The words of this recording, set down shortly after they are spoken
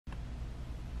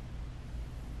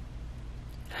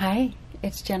Hi,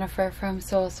 it's Jennifer from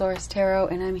Soul Source Tarot,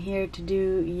 and I'm here to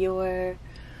do your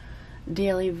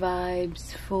daily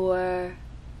vibes for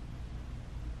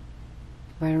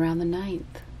right around the 9th.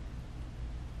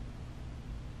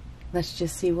 Let's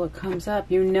just see what comes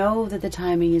up. You know that the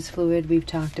timing is fluid. We've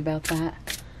talked about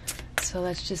that. So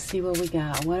let's just see what we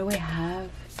got. What do we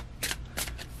have?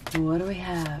 What do we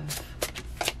have?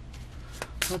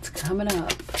 What's coming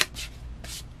up?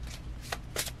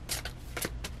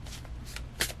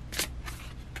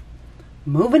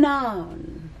 Moving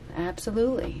on.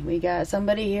 Absolutely. We got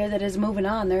somebody here that is moving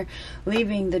on. They're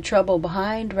leaving the trouble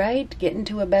behind, right? Getting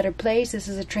to a better place. This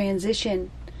is a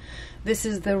transition. This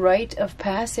is the rite of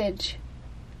passage.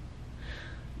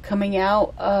 Coming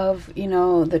out of,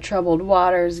 the troubled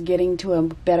waters, getting to a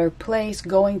better place,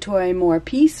 going to a more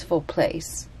peaceful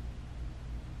place.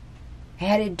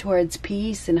 Headed towards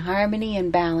peace and harmony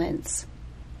and balance.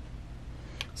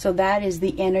 So that is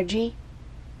the energy.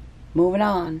 Moving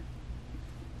on.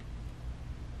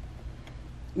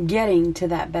 Getting to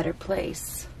that better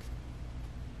place.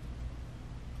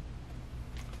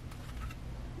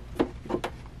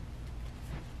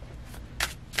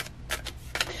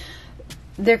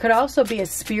 There could also be a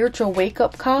spiritual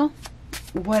wake-up call.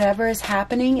 Whatever is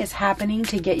happening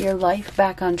to get your life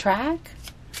back on track.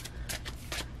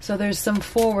 So there's some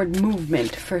forward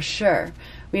movement for sure.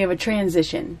 We have a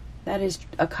transition. That is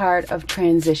a card of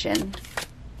transition.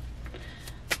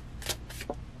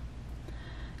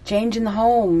 Change in the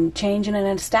home, change in an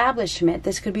establishment.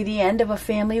 This could be the end of a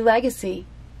family legacy.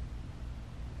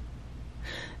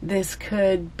 This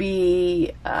could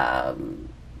be a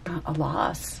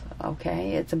loss,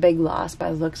 okay? It's a big loss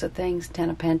by the looks of things. 10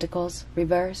 of Pentacles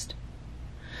reversed.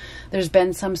 There's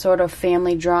been some sort of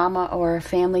family drama or a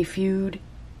family feud.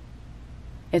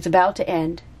 It's about to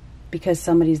end because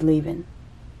somebody's leaving.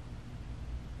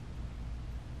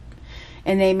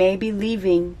 And they may be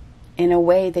leaving in a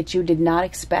way that you did not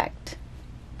expect.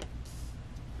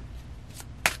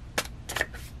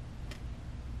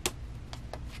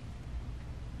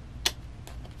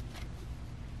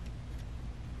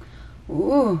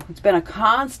 Ooh, it's been a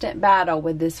constant battle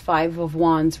with this Five of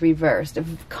Wands reversed.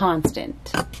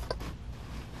 Constant.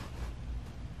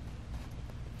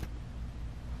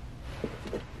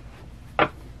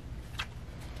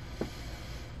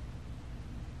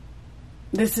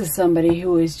 This is somebody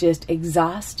who is just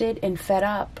exhausted and fed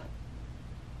up.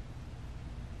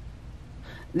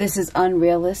 This is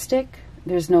unrealistic.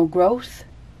 There's no growth.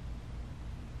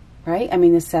 Right? I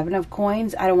mean, the Seven of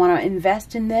Coins. I don't want to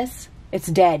invest in this. It's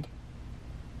dead.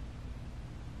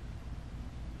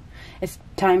 It's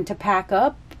time to pack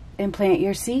up and plant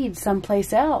your seeds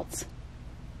someplace else.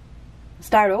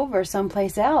 Start over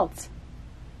someplace else.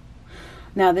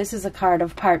 Now, this is a card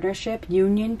of partnership,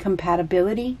 union,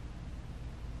 compatibility.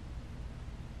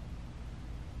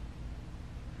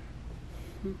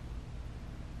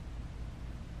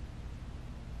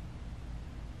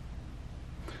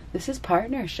 This is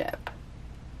partnership.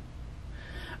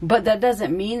 But that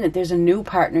doesn't mean that there's a new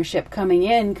partnership coming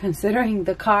in, considering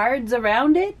the cards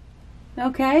around it.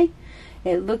 Okay?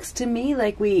 It looks to me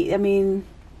like I'm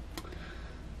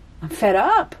fed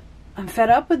up. I'm fed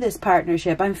up with this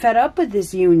partnership. I'm fed up with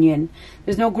this union.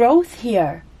 There's no growth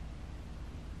here.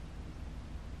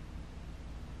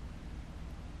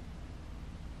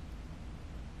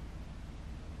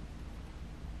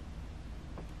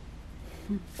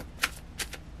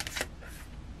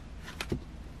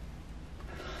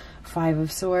 Five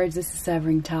of Swords. This is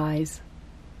severing ties.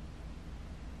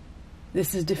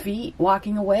 This is defeat,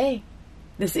 walking away.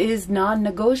 This is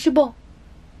non-negotiable.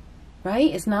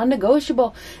 Right? It's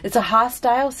non-negotiable. It's a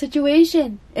hostile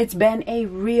situation. It's been a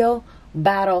real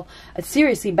battle. A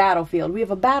seriously battlefield. We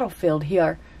have a battlefield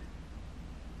here.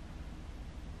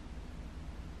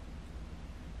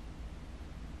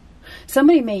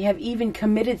 Somebody may have even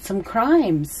committed some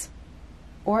crimes.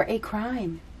 Or a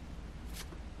crime.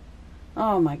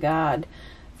 Oh my God.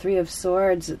 Three of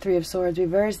Swords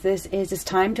reversed. It's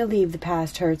time to leave the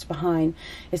past hurts behind.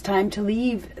 It's time to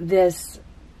leave this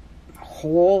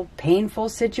whole painful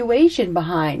situation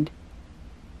behind.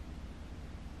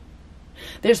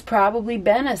 There's probably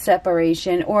been a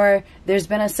separation, or there's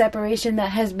been a separation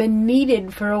that has been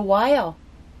needed for a while.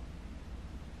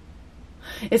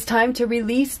 It's time to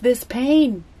release this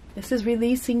pain. This is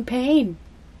releasing pain.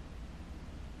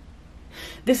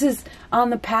 This is on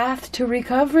the path to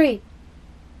recovery.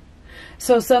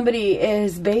 So somebody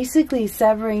is basically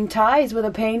severing ties with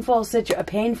a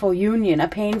painful union, a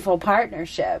painful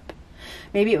partnership.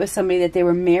 Maybe it was somebody that they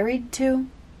were married to.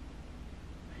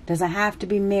 Doesn't have to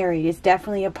be married. It's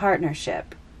definitely a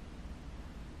partnership.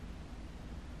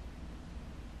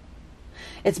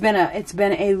 It's been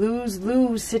a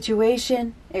lose-lose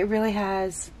situation. It really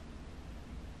has.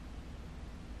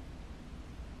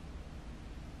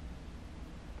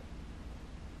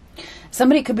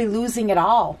 Somebody could be losing it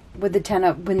all with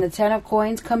the when the 10 of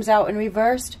coins comes out in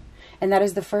reversed, and that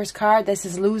is the first card. This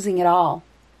is losing it all.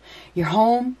 Your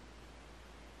home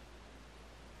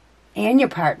and your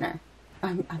partner.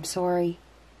 I'm sorry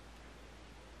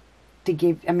to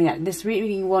give, I mean, this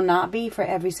reading will not be for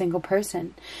every single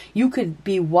person. You could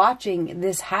be watching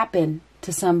this happen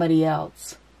to somebody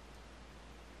else.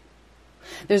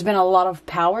 There's been a lot of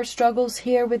power struggles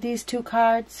here with these two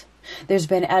cards. There's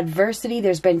been adversity,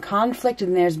 there's been conflict,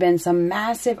 and there's been some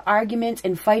massive arguments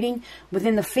and fighting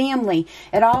within the family.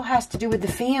 It all has to do with the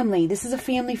family. This is a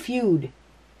family feud.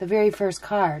 The very first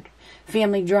card.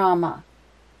 Family drama.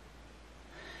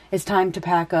 It's time to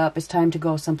pack up. It's time to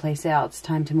go someplace else. It's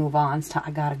time to move on.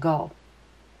 I gotta go.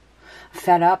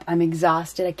 Fed up. I'm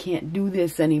exhausted. I can't do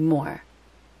this anymore.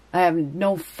 I have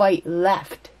no fight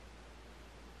left.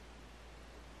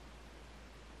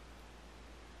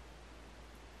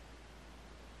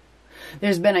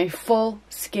 There's been a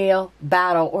full-scale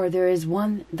battle, or there is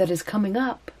one that is coming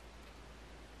up.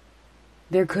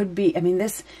 There could be, I mean,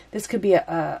 this could be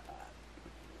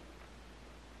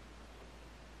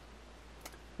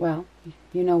well,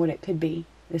 you know what it could be.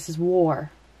 This is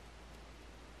war.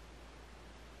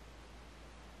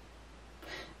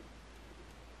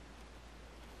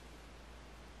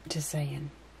 Just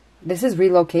saying. This is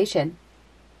relocation.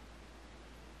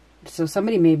 So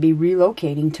somebody may be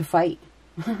relocating to fight.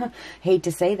 Hate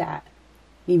to say that.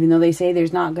 Even though they say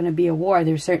there's not going to be a war,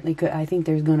 there certainly could. I think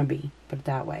there's going to be. Put it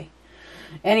that way.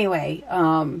 Anyway,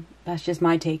 that's just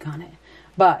my take on it.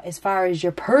 But as far as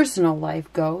your personal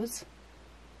life goes,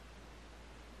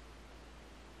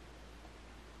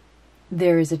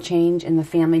 there is a change in the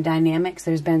family dynamics.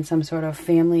 There's been some sort of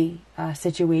family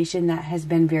situation that has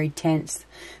been very tense.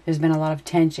 There's been a lot of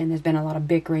tension. There's been a lot of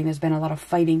bickering. There's been a lot of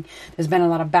fighting. There's been a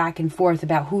lot of back and forth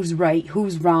about who's right,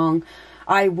 who's wrong.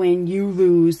 I win, you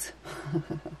lose.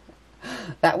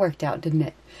 That worked out, didn't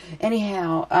it?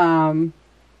 Anyhow,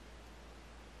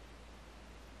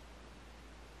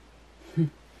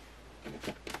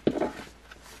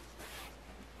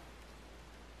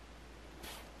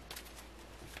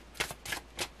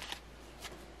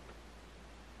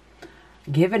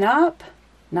 giving up,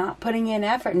 not putting in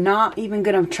effort, not even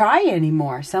going to try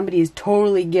anymore. Somebody is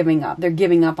totally giving up. They're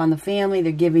giving up on the family.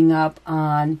 They're giving up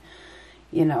on,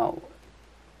 you know,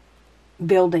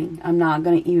 building. I'm not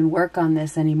going to even work on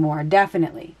this anymore.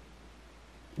 Definitely.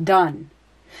 Done.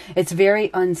 It's very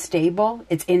unstable.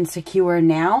 It's insecure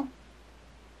now.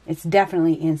 It's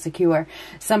definitely insecure.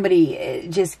 Somebody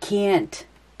just can't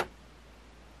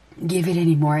give it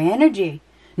any more energy.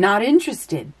 Not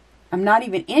interested. I'm not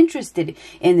even interested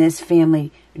in this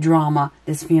family drama,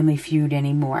 this family feud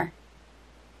anymore.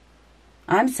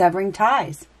 I'm severing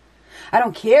ties. I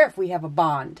don't care if we have a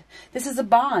bond. This is a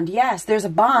bond. Yes, there's a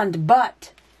bond,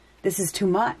 but this is too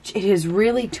much. It is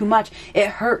really too much. It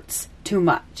hurts too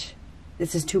much.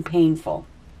 This is too painful.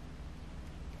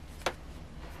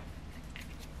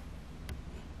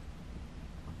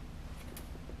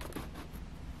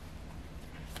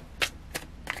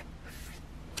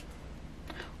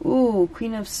 Ooh,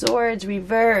 Queen of Swords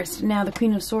reversed. Now the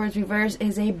Queen of Swords reversed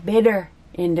is a bitter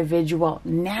individual.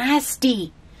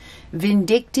 Nasty.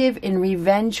 Vindictive and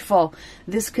revengeful.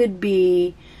 This could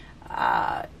be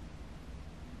the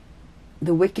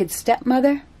wicked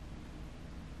stepmother.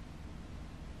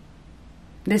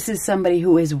 This is somebody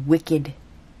who is wicked.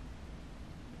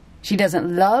 She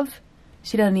doesn't love.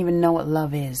 She doesn't even know what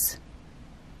love is.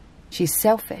 She's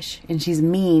selfish and she's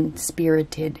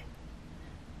mean-spirited.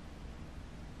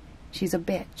 She's a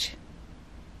bitch.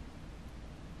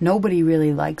 Nobody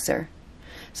really likes her.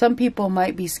 Some people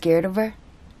might be scared of her,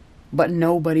 but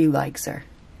nobody likes her.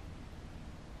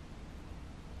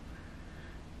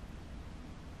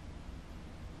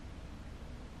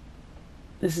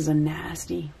 This is a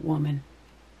nasty woman.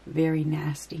 Very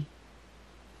nasty.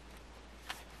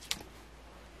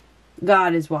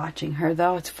 God is watching her,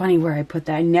 though. It's funny where I put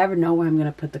that. I never know where I'm going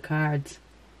to put the cards.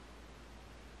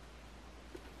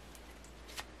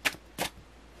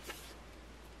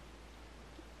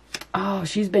 Oh,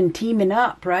 she's been teaming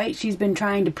up, right? She's been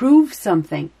trying to prove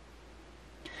something.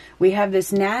 We have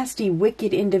this nasty,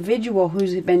 wicked individual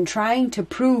who's been trying to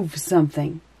prove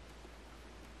something.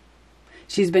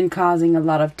 She's been causing a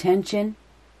lot of tension.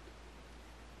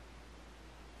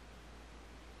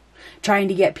 Trying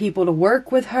to get people to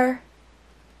work with her.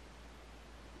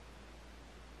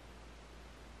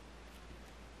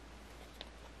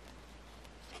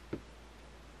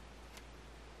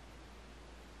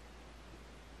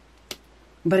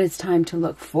 But it's time to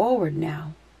look forward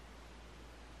now.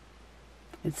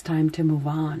 It's time to move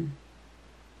on.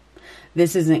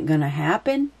 This isn't going to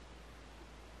happen.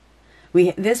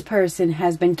 This person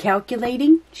has been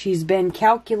calculating. She's been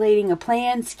calculating a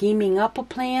plan, scheming up a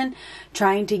plan,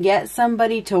 trying to get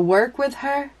somebody to work with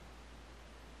her.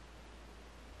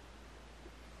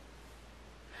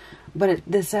 But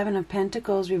the Seven of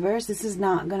Pentacles reversed, this is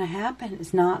not going to happen.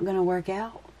 It's not going to work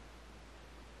out.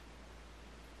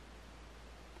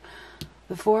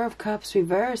 The Four of Cups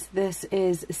reversed, this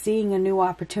is seeing a new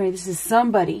opportunity. This is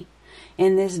somebody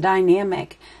in this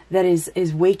dynamic that is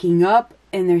waking up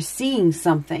and they're seeing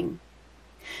something.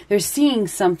 They're seeing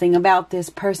something about this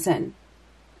person.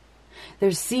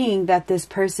 They're seeing that this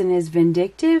person is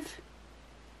vindictive.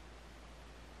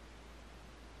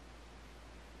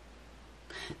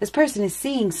 This person is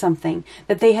seeing something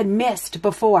that they had missed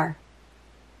before.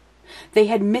 They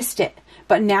had missed it,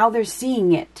 but now they're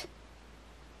seeing it.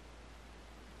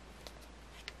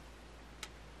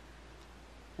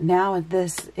 Now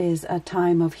this is a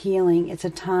time of healing. It's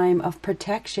a time of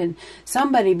protection.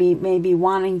 Somebody may be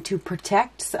wanting to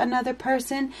protect another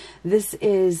person. This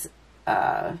is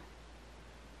a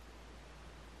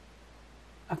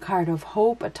card of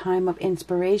hope, a time of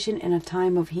inspiration, and a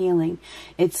time of healing.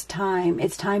 It's time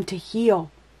to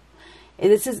heal.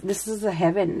 This is a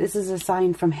heaven. This is a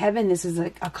sign from heaven. This is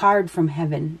a card from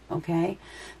heaven. Okay,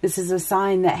 this is a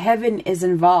sign that heaven is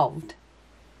involved.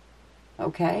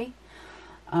 Okay.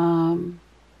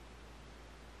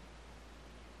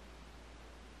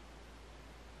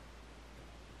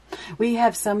 We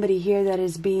have somebody here that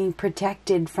is being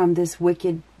protected from this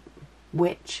wicked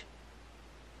witch.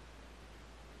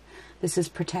 This is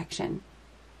protection.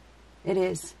 It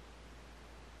is.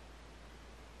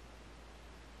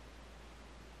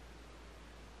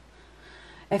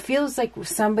 It feels like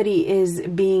somebody is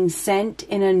being sent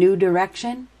in a new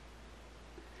direction.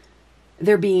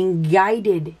 They're being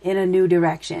guided in a new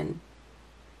direction.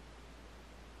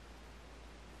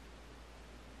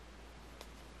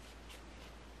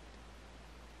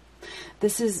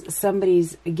 This is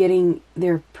somebody's getting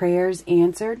their prayers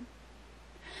answered.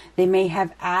 They may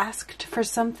have asked for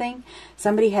something.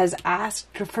 Somebody has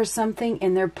asked for something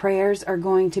and their prayers are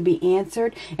going to be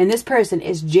answered. And this person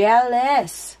is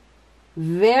jealous.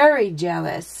 Very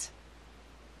jealous.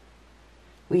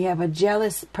 We have a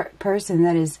jealous person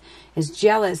that is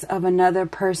jealous of another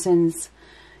person's.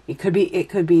 It could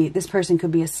be this person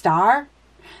could be a star.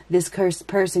 This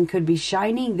person could be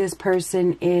shining. This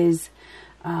person is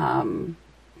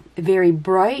very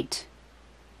bright.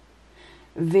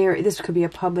 This could be a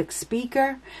public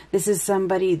speaker. This is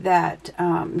somebody that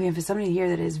we have somebody here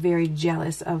that is very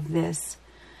jealous of this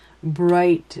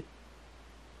bright,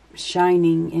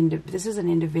 shining. This is an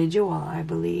individual, I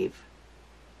believe.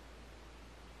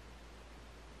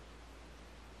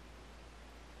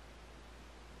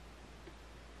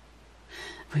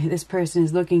 This person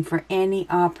is looking for any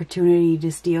opportunity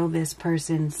to steal this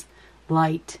person's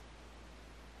light.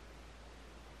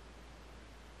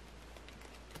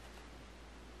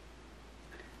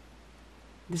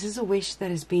 This is a wish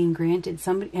that is being granted.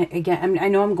 Somebody, again, I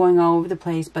know I'm going all over the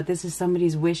place, but this is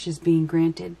somebody's wish is being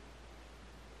granted.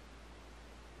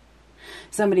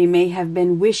 Somebody may have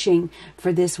been wishing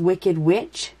for this wicked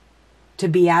witch to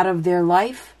be out of their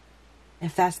life.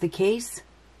 If that's the case,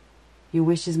 your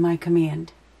wish is my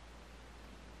command.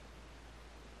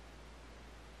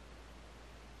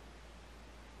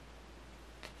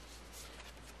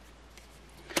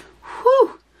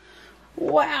 Whew!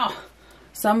 Wow!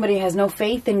 Somebody has no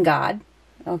faith in God.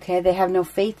 Okay, they have no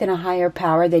faith in a higher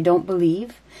power. They don't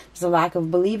believe. There's a lack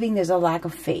of believing. There's a lack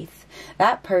of faith.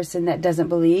 That person that doesn't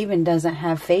believe and doesn't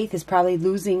have faith is probably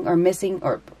losing or missing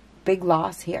or big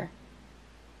loss here.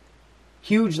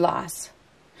 Huge loss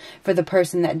for the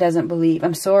person that doesn't believe.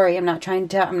 I'm sorry. I'm not trying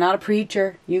to tell. I'm not a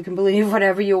preacher. You can believe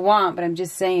whatever you want, but I'm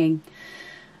just saying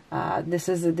this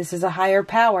is a higher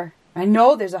power. I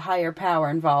know there's a higher power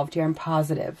involved here. I'm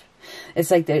positive. It's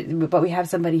like, but we have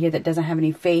somebody here that doesn't have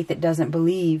any faith, that doesn't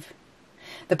believe.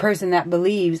 The person that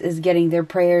believes is getting their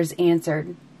prayers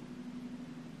answered.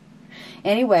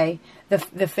 Anyway, the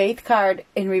faith card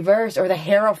in reverse, or the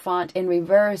Hierophant in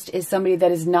reverse, is somebody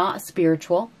that is not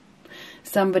spiritual.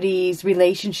 Somebody's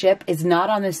relationship is not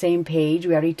on the same page.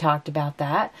 We already talked about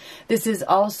that. This is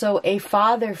also a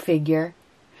father figure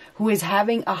who is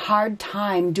having a hard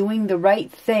time doing the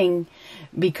right thing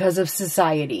because of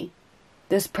society.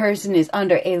 This person is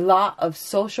under a lot of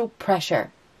social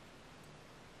pressure.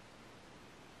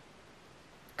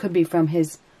 Could be from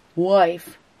his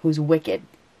wife, who's wicked.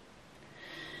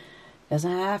 Doesn't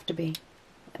have to be,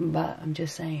 but I'm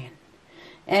just saying.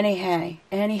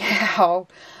 Anyhow,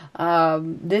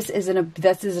 this is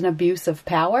an abuse of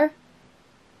power.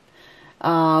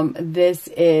 This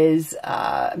is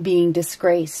being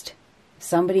disgraced.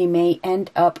 Somebody may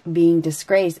end up being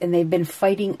disgraced, and they've been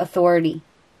fighting authority.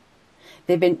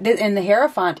 And the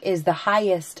Hierophant is the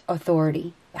highest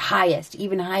authority, highest,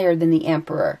 even higher than the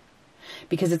Emperor,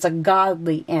 because it's a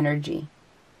godly energy.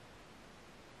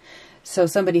 So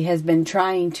somebody has been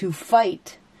trying to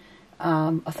fight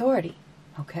authority,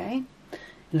 okay?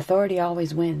 And authority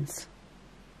always wins.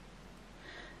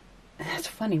 That's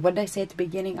funny. What did I say at the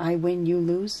beginning? I win, you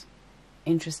lose.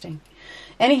 Interesting.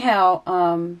 Anyhow,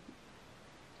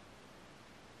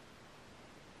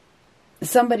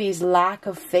 somebody's lack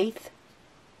of faith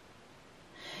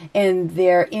and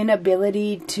their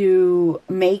inability to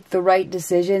make the right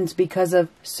decisions because of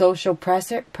social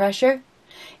pressure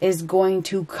is going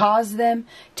to cause them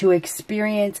to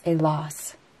experience a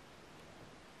loss.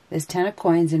 This 10 of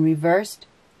Coins in reversed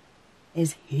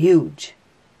is huge.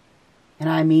 And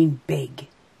I mean big.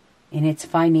 And it's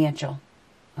financial.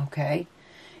 Okay?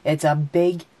 It's a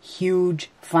big,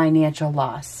 huge financial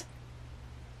loss.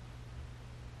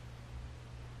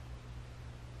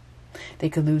 They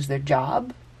could lose their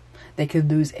job. They could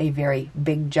lose a very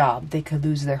big job. They could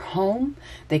lose their home.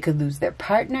 They could lose their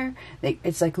partner.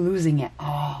 It's like losing it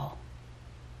all.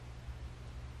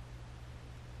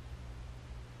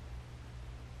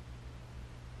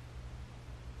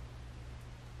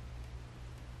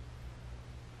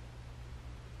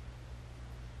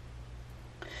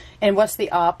 And what's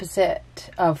the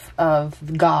opposite of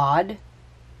God?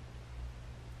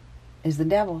 Is the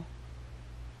devil.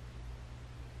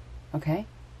 Okay?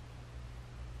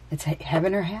 It's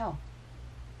heaven or hell.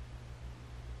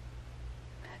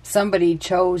 Somebody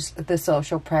chose the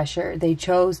social pressure. They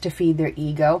chose to feed their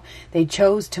ego. They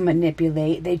chose to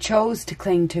manipulate. They chose to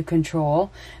cling to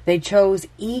control. They chose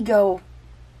ego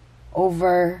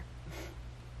over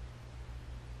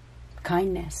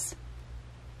kindness,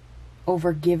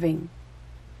 over giving.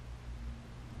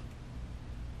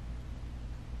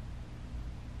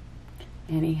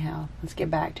 Anyhow, let's get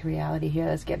back to reality here.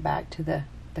 Let's get back to the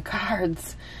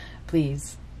cards,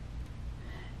 please.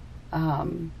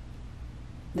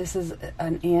 This is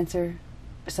an answer.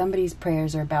 Somebody's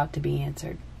prayers are about to be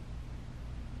answered.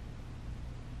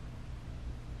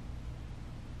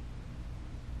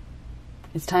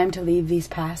 It's time to leave these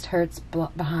past hurts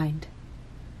behind.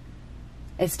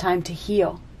 It's time to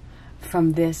heal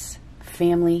from this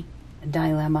family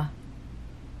dilemma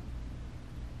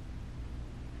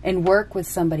and work with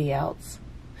somebody else.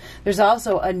 There's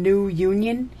also a new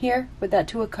union here with that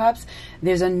Two of Cups.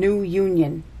 There's a new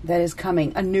union that is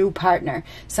coming, a new partner,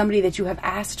 somebody that you have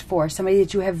asked for, somebody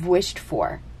that you have wished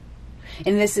for.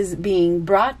 And this is being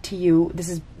brought to you,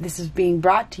 this is being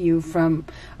brought to you from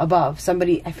above.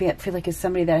 Somebody, I feel like it's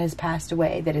somebody that has passed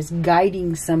away, that is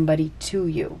guiding somebody to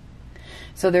you.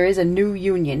 So there is a new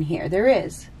union here. There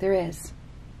is.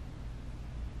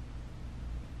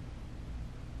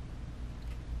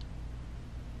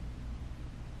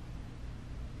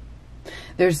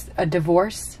 There's a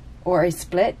divorce or a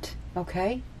split,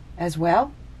 okay, as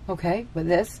well, okay, with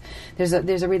this. There's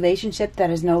a relationship that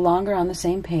is no longer on the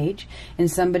same page, and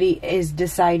somebody is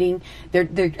deciding,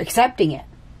 they're accepting it.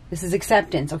 This is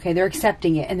acceptance, okay, they're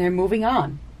accepting it, and they're moving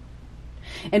on.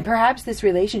 And perhaps this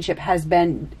relationship has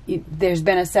been, there's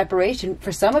been a separation.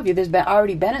 For some of you, there's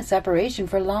already been a separation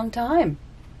for a long time.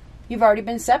 You've already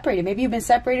been separated. Maybe you've been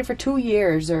separated for 2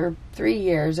 years or 3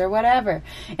 years or whatever.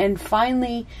 And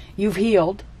finally, you've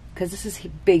healed, because this is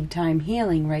big time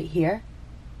healing right here.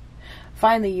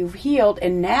 Finally, you've healed,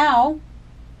 and now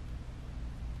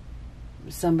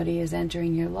somebody is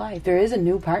entering your life. There is a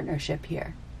new partnership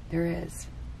here. There is.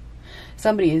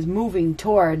 Somebody is moving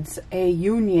towards a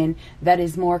union that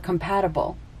is more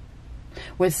compatible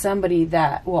with somebody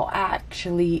that will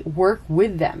actually work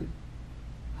with them.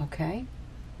 Okay?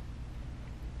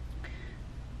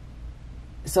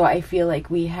 So I feel like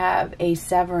we have a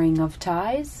severing of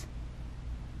ties.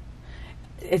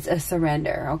 It's a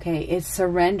surrender, okay? It's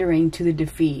surrendering to the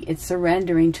defeat. It's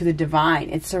surrendering to the divine.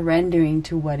 It's surrendering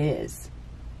to what is.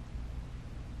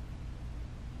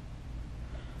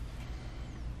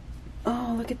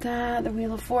 Oh, look at that, the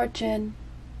Wheel of Fortune.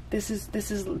 This is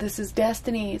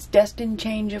destiny. It's destined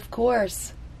change of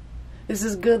course. This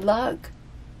is good luck.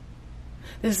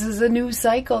 This is a new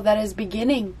cycle that is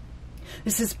beginning.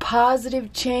 This is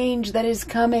positive change that is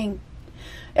coming.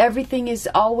 Everything is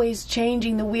always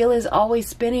changing. The wheel is always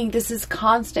spinning. This is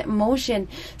constant motion.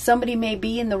 Somebody may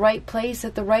be in the right place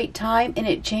at the right time, and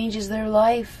it changes their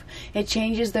life. It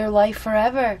changes their life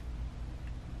forever.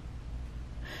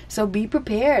 So be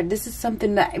prepared. This is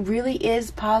something that really is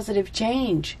positive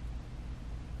change.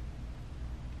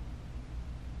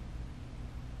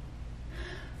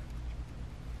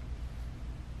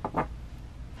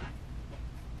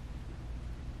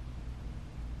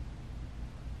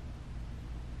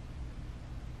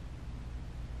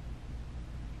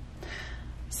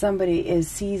 Somebody is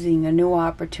seizing a new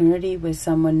opportunity with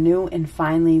someone new and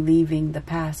finally leaving the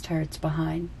past hurts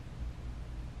behind.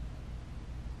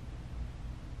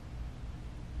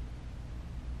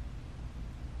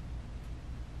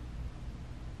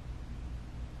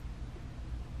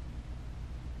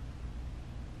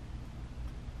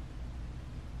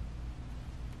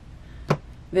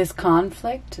 This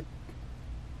conflict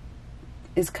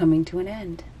is coming to an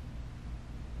end.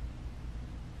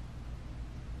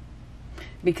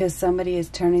 Because somebody is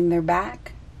turning their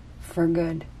back for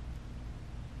good.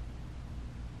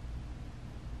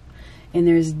 And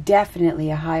there's definitely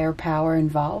a higher power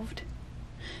involved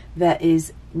that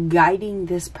is guiding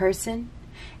this person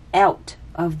out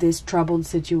of this troubled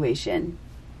situation.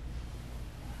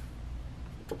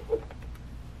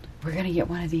 We're going to get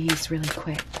one of these really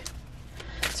quick.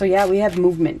 So yeah, we have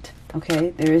movement, okay?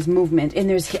 There is movement, and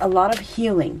there's a lot of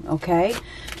healing, okay?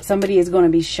 Somebody is going to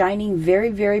be shining very,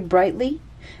 very brightly.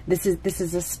 This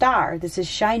is a star. This is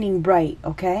shining bright,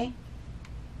 okay?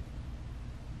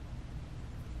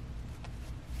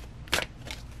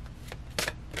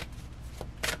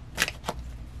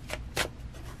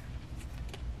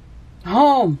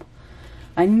 Home.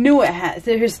 I knew it has.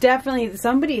 There's definitely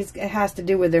it has to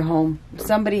do with their home.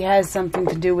 Somebody has something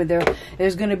to do with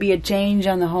there's going to be a change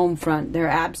on the home front. There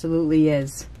absolutely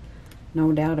is.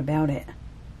 No doubt about it.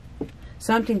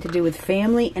 Something to do with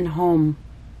family and home.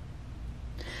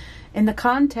 In the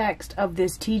context of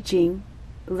this teaching,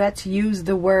 let's use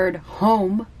the word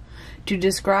home to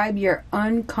describe your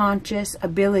unconscious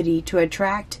ability to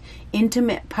attract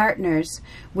intimate partners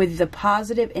with the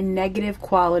positive and negative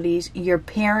qualities your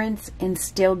parents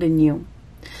instilled in you.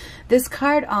 This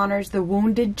card honors the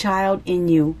wounded child in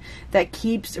you that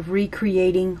keeps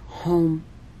recreating home,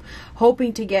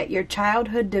 hoping to get your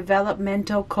childhood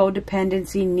developmental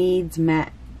codependency needs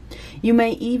met. You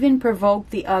may even provoke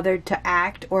the other to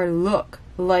act or look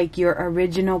like your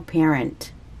original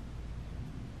parent.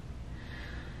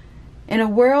 In a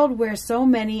world where so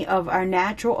many of our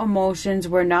natural emotions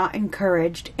were not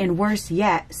encouraged, and worse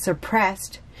yet,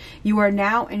 suppressed, you are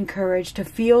now encouraged to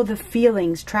feel the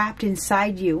feelings trapped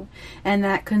inside you and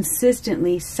that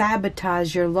consistently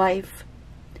sabotage your life.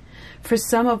 For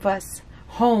some of us,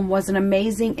 home was an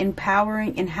amazing,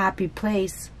 empowering, and happy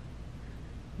place.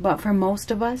 But for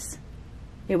most of us,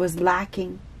 it was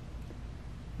lacking.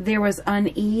 There was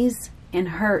unease and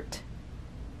hurt.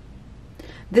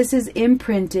 This is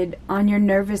imprinted on your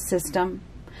nervous system,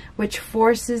 which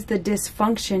forces the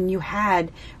dysfunction you had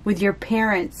with your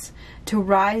parents to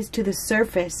rise to the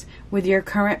surface with your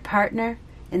current partner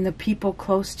and the people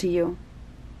close to you.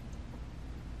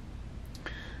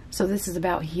 So this is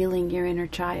about healing your inner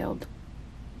child.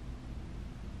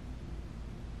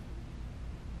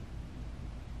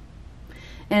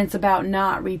 And it's about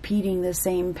not repeating the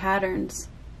same patterns.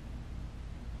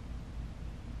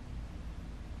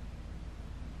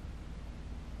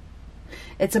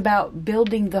 It's about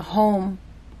building the home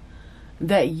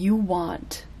that you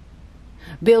want.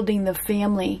 Building the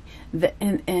family that,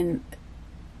 and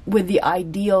with the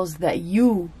ideals that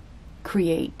you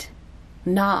create,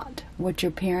 not what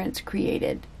your parents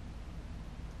created.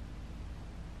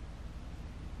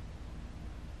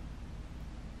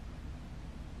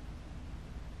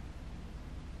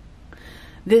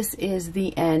 This is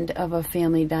the end of a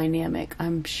family dynamic.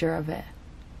 I'm sure of it.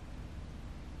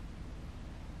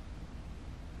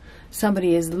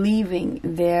 Somebody is leaving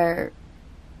their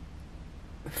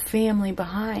family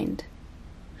behind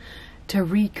to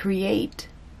recreate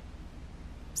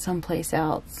someplace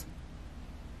else.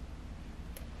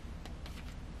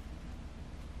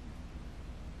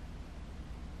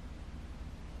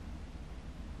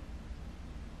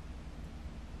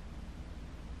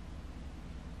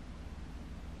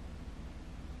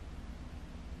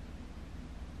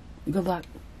 Good luck.